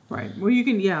you. Right. Well, you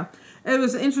can, yeah. It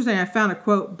was interesting. I found a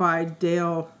quote by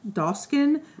Dale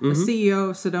Doskin, the CEO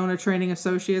of Sedona Training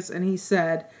Associates, and he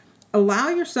said, "Allow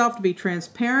yourself to be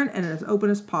transparent and as open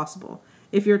as possible.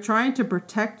 If you're trying to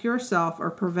protect yourself or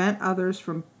prevent others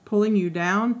from pulling you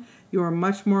down, you are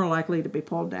much more likely to be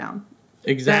pulled down."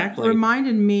 Exactly. That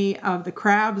reminded me of the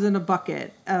crabs in a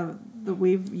bucket.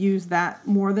 We've used that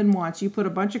more than once. You put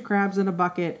a bunch of crabs in a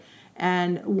bucket,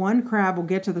 and one crab will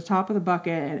get to the top of the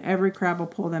bucket, and every crab will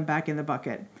pull them back in the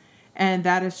bucket. And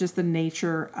that is just the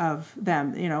nature of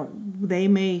them. You know, they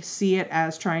may see it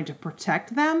as trying to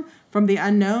protect them from the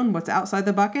unknown, what's outside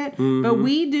the bucket. But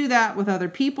we do that with other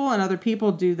people, and other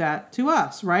people do that to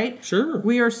us, right? Sure.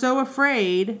 We are so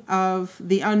afraid of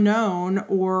the unknown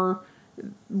or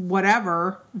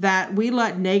whatever that we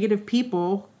let negative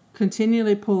people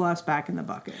continually pull us back in the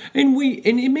bucket. And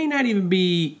it may not even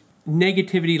be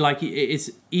negativity like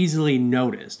it's easily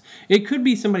noticed. It could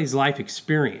be somebody's life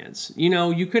experience. You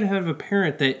know, you could have a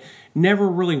parent that never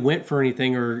really went for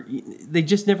anything, or they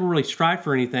just never really strived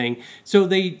for anything. So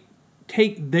they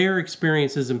take their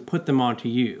experiences and put them onto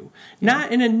you. Yeah.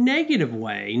 Not in a negative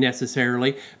way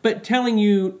necessarily, but telling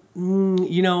you,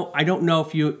 you know, I don't know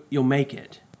if you'll make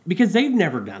it. Because they've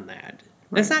never done that.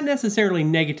 Right. That's not necessarily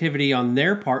negativity on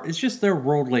their part. It's just their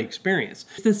worldly experience.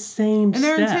 It's the same And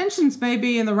their intentions may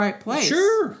be in the right place.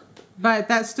 Sure. But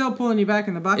that's still pulling you back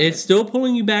in the bucket. It's still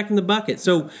pulling you back in the bucket.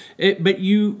 So,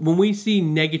 when we see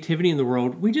negativity in the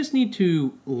world, we just need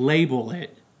to label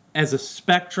it as a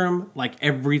spectrum like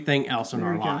everything else in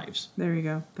our lives. There you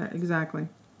go. Exactly.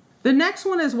 The next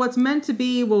one is what's meant to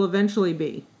be will eventually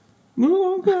be.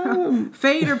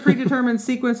 Fate or predetermined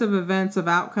sequence of events, of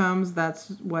outcomes. That's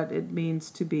what it means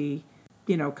to be,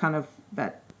 you know, kind of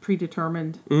that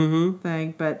predetermined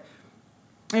thing. But,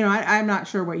 you know, I'm not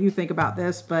sure what you think about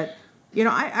this, but, you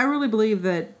know, I really believe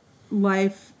that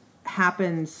life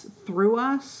happens through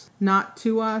us, not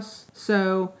to us.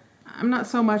 So I'm not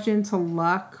so much into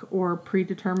luck or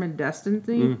predetermined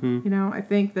destiny. You know, I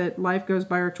think that life goes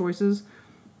by our choices.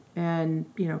 And,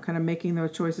 you know, kind of making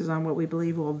those choices on what we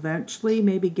believe will eventually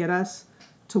maybe get us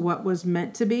to what was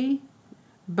meant to be.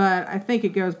 But I think it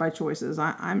goes by choices.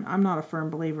 I'm not a firm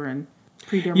believer in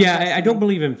predetermined destiny. I don't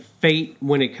believe in fate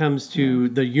when it comes to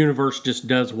the universe just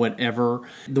does whatever.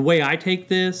 The way I take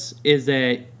this is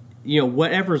that, you know,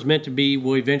 whatever is meant to be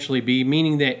will eventually be,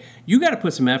 meaning that you got to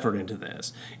put some effort into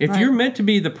this. If you're meant to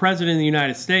be the president of the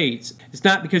United States, it's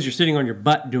not because you're sitting on your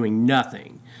butt doing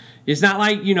nothing. It's not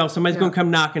like, you know, somebody's going to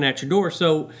come knocking at your door.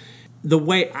 So the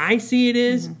way I see it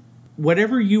is,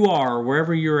 whatever you are,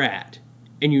 wherever you're at,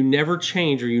 and you never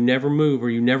change or you never move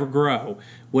or you never grow,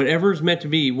 whatever is meant to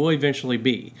be will eventually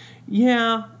be.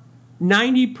 Yeah,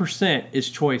 90%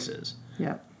 is choices.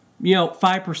 Yeah. You know,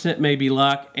 5% may be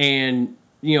luck, and,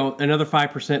 you know, another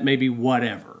 5% may be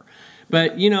whatever.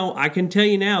 But, you know, I can tell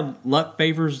you now, luck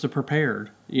favors the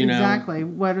prepared, you know. Exactly.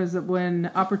 What is it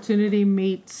when opportunity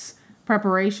meets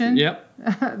preparation? Yep.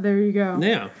 There you go.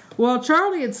 Yeah. Well,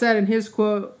 Charlie had said in his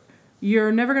quote,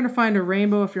 "You're never going to find a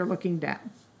rainbow if you're looking down."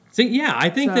 See, yeah, I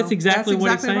think that's exactly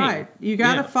what he's saying. Right. You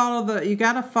got to follow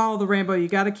the rainbow. You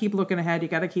got to keep looking ahead. You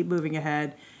got to keep moving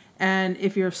ahead. And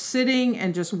if you're sitting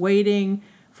and just waiting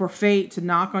for fate to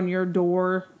knock on your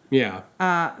door,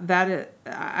 maybe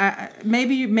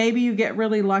you get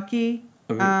really lucky.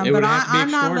 But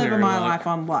I'm not living my life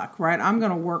on luck, right? I'm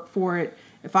going to work for it.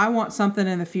 If I want something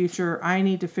in the future, I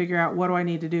need to figure out what do I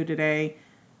need to do today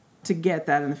to get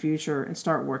that in the future and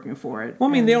start working for it. Well,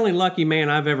 I mean, the only lucky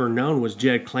man I've ever known was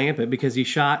Jed Clampett, because he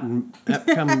shot and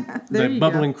come the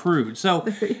bubbling crude. So,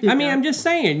 I mean, I'm just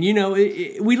saying, you know,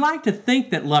 we like to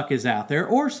think that luck is out there,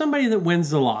 or somebody that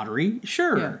wins the lottery.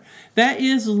 Sure, that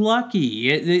is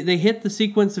lucky. They hit the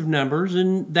sequence of numbers,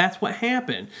 and that's what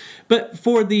happened. But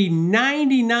for the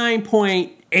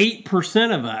 99.9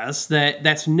 8% of us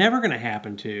that's never going to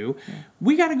happen to. Yeah.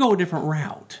 We got to go a different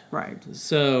route. Right.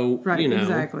 So, right,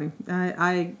 exactly.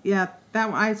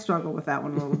 I struggle with that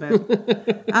one a little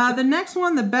bit. The next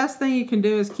one, the best thing you can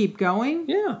do is keep going.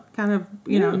 Yeah. Kind of,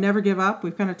 never give up.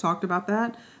 We've kind of talked about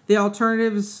that. The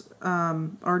alternatives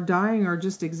are dying or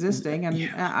just existing.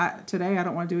 And today I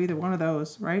don't want to do either one of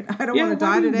those, right? I don't want to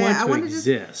die today. I want to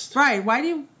exist. Right. Why do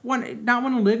you not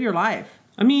want to live your life?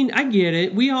 I mean, I get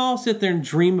it. We all sit there and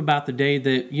dream about the day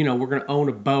that, we're going to own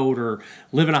a boat or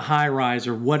live in a high rise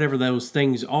or whatever those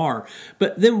things are.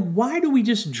 But then why do we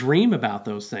just dream about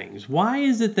those things? Why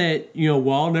is it that,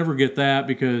 I'll never get that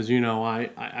because,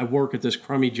 I work at this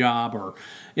crummy job or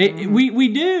we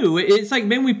do. It's like,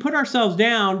 man, we put ourselves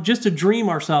down just to dream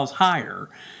ourselves higher.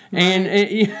 Right.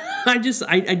 And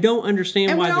I don't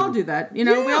understand why. And we all do that.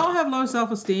 We all have low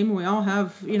self-esteem. We all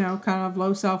have, kind of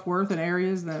low self-worth in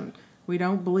areas that we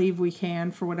don't believe we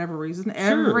can for whatever reason. Sure.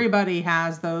 Everybody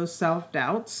has those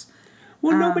self-doubts.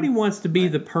 Well, nobody wants to be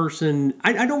the person.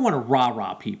 I don't want to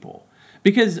rah-rah people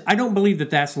because I don't believe that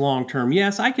that's long-term.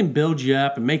 Yes, I can build you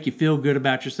up and make you feel good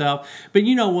about yourself. But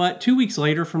you know what? 2 weeks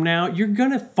later from now, you're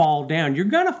going to fall down. You're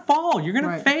going to fall. You're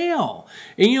going to fail.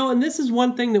 And this is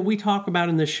one thing that we talk about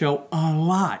in this show a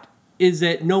lot is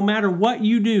that no matter what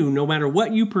you do, no matter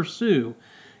what you pursue,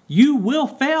 you will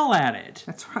fail at it.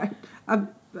 That's right.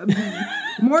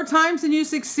 More times than you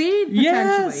succeed, potentially.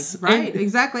 Yes. Right,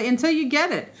 exactly. Until you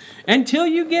get it. Until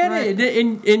you get it.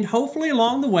 And hopefully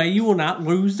along the way, you will not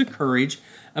lose the courage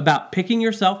about picking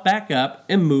yourself back up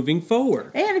and moving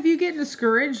forward. And if you get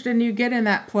discouraged and you get in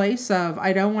that place of,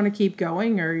 I don't want to keep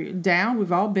going or down,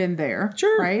 we've all been there.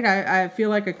 Sure. Right? I feel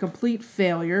like a complete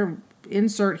failure,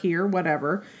 insert here,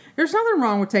 whatever. There's nothing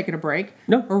wrong with taking a break.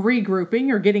 No. Or regrouping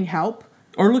or getting help.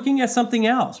 Or looking at something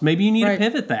else. Maybe you need to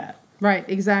pivot that. Right,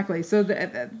 exactly. So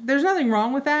there's nothing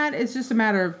wrong with that. It's just a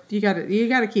matter of you got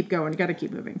to keep going. You got to keep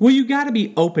moving. Well, you got to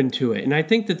be open to it, and I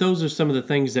think that those are some of the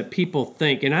things that people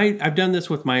think. And I've done this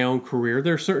with my own career.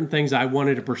 There are certain things I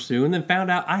wanted to pursue, and then found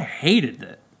out I hated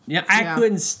it. I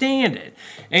couldn't stand it.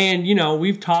 And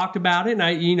we've talked about it, and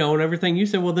and everything. You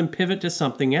said, well, then pivot to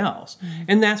something else,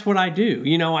 and that's what I do.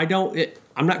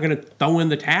 I'm not going to throw in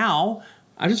the towel.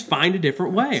 I just find a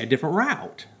different way, a different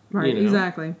route. Right,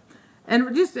 exactly.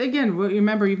 And just, again,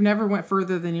 remember, you've never went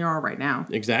further than you are right now.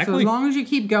 Exactly. So as long as you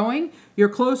keep going, you're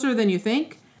closer than you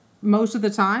think most of the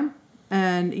time.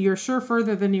 And you're sure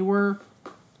further than you were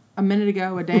a minute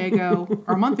ago, a day ago,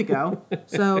 or a month ago.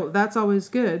 So that's always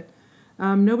good.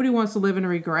 Nobody wants to live in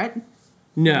regret.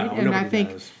 No, right? And I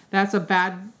think that's a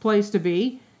bad place to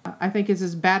be. I think it's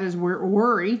as bad as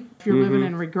worry if you're living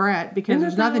in regret because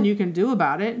there's nothing you can do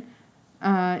about it.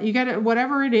 You got to,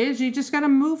 whatever it is, you just got to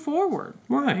move forward.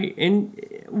 Right.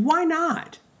 And why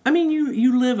not? I mean,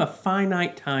 you live a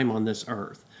finite time on this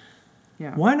earth.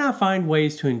 Yeah. Why not find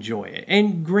ways to enjoy it?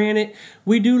 And granted,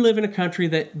 we do live in a country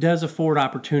that does afford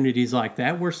opportunities like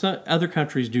that, where some other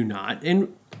countries do not.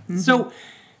 And so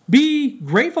be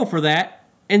grateful for that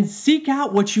and seek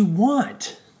out what you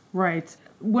want. Right.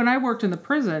 When I worked in the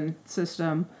prison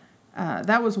system,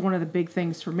 that was one of the big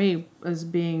things for me as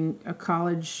being a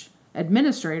college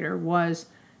administrator was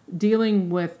dealing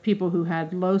with people who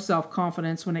had low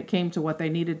self-confidence when it came to what they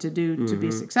needed to do to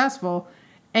be successful,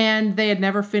 and they had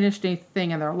never finished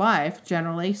anything in their life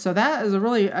generally. So that is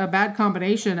a bad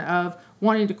combination of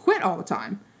wanting to quit all the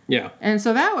time. Yeah. And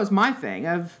so that was my thing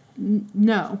of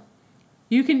no.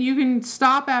 You can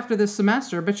stop after this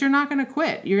semester, but you're not going to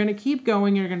quit. You're going to keep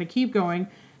going,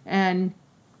 and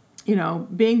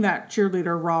being that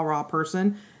cheerleader rah-rah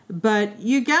person. But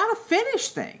you got to finish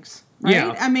things, right?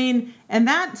 Yeah. I mean, and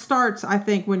that starts, I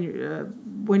think, when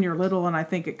you're little, and I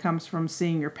think it comes from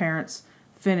seeing your parents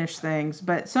finish things.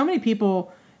 But so many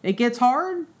people, it gets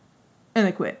hard, and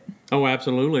they quit. Oh,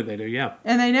 absolutely, they do. Yeah.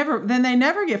 And they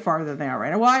never get farther than they are.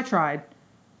 Right? Well, I tried.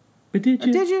 But did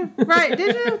you? Did you? Right?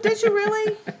 Did you? Did you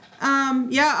really?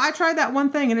 Yeah, I tried that one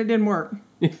thing, and it didn't work.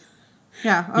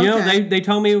 Yeah, okay. They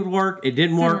told me it would work. It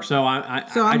didn't work, so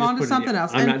I'm on to something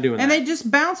else. I'm not doing that. And they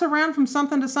just bounce around from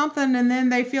something to something, and then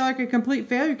they feel like a complete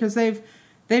failure because they've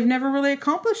never really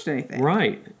accomplished anything.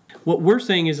 Right. What we're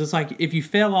saying is it's like if you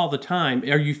fail all the time,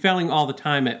 are you failing all the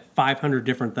time at 500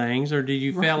 different things, or do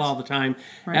you fail all the time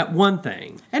at one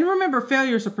thing? And remember,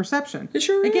 failure is a perception. It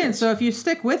sure is. Again, so if you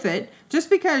stick with it, just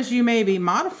because you maybe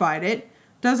modified it,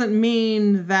 doesn't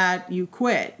mean that you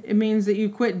quit. It means that you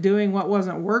quit doing what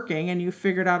wasn't working and you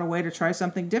figured out a way to try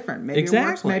something different. Maybe it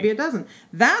works, maybe it doesn't.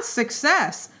 That's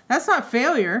success. That's not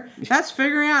failure. That's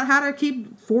figuring out how to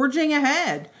keep forging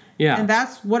ahead. Yeah. And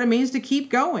that's what it means to keep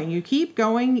going. You keep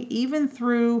going even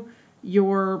through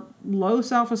your low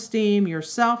self-esteem, your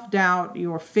self-doubt,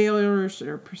 your failures,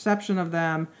 your perception of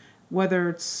them, whether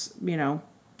it's,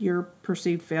 your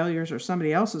perceived failures or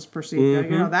somebody else's perceived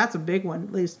failure. That's a big one,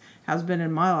 at least has been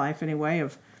in my life anyway,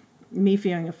 of me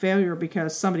feeling a failure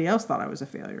because somebody else thought I was a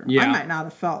failure. Yeah. I might not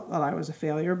have felt that I was a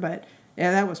failure, but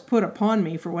that was put upon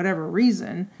me for whatever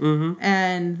reason.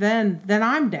 And then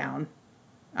I'm down.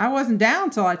 I wasn't down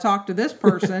till I talked to this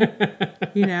person,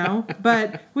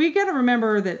 But we got to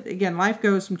remember that, again, life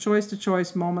goes from choice to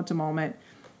choice, moment to moment,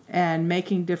 and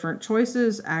making different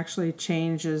choices actually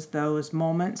changes those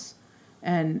moments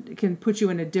and can put you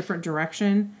in a different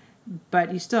direction,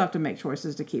 but you still have to make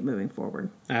choices to keep moving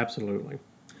forward. Absolutely.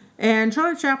 And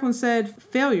Charlie Chaplin said,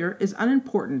 failure is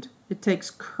unimportant. It takes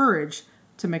courage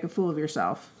to make a fool of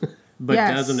yourself. But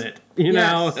doesn't it? You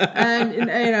know?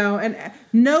 And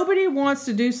nobody wants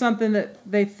to do something that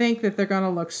they think that they're going to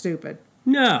look stupid.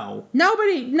 No.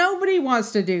 Nobody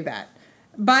wants to do that.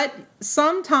 But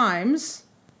sometimes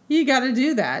you got to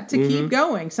do that to keep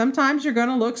going. Sometimes you're going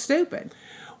to look stupid.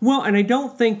 Well, and I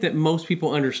don't think that most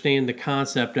people understand the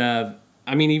concept of,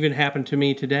 even happened to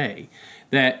me today,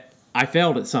 that I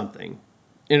failed at something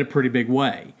in a pretty big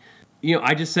way.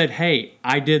 I just said, hey,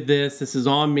 I did this. This is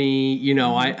on me.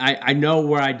 I know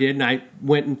where I did, and I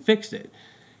went and fixed it.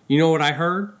 You know what I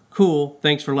heard? Cool.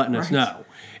 Thanks for letting us know.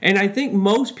 And I think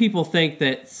most people think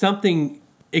that something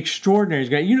extraordinary is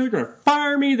going to, they're going to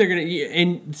fire me. They're going to,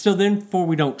 and so therefore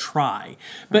we don't try.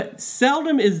 But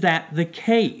seldom is that the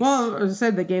case. Well, as I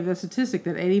said, they gave the statistic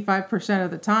that 85%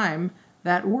 of the time,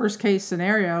 that worst case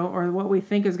scenario or what we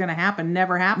think is going to happen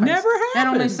never happens. And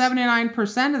only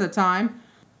 79% of the time,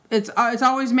 it's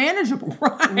always manageable.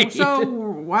 Right. So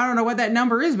I don't know what that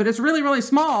number is, but it's really, really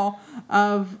small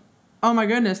of, oh my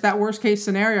goodness, that worst case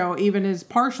scenario even is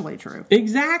partially true.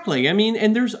 Exactly.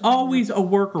 And there's always a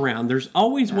workaround. There's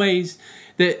always ways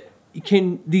that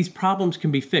these problems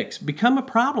can be fixed. Become a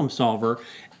problem solver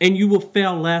and you will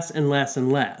fail less and less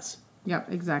and less. Yep,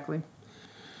 exactly.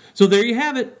 So there you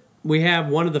have it. We have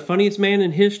one of the funniest men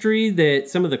in history, that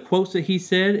some of the quotes that he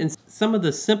said and some of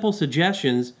the simple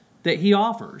suggestions that he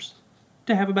offers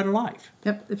to have a better life.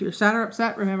 Yep. If you're sad or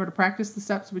upset, remember to practice the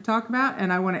steps we talk about.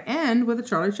 And I want to end with a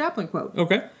Charlie Chaplin quote.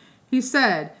 Okay. He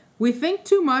said, "We think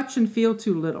too much and feel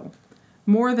too little.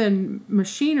 More than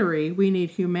machinery, we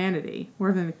need humanity.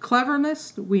 More than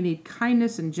cleverness, we need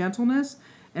kindness and gentleness.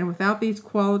 And without these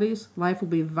qualities, life will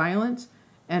be violent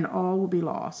and all will be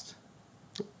lost."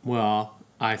 Well,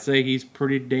 I say he's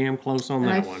pretty damn close on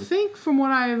that one. I think from what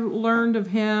I've learned of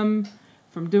him,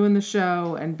 from doing the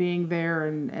show and being there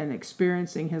and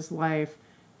experiencing his life,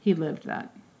 he lived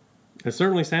that. It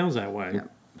certainly sounds that way.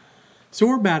 Yep. So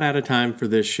we're about out of time for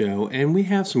this show, and we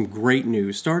have some great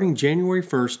news. Starting January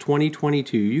 1st,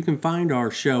 2022, you can find our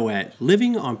show at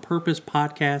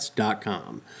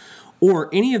livingonpurposepodcast.com or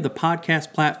any of the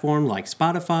podcast platforms like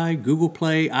Spotify, Google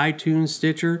Play, iTunes,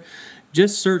 Stitcher.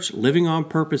 Just search Living on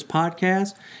Purpose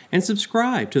Podcast and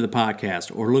subscribe to the podcast,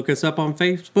 or look us up on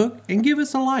Facebook and give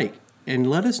us a like and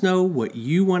let us know what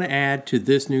you want to add to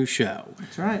this new show.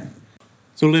 That's right.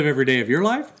 So live every day of your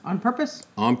life On purpose.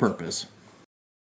 on purpose.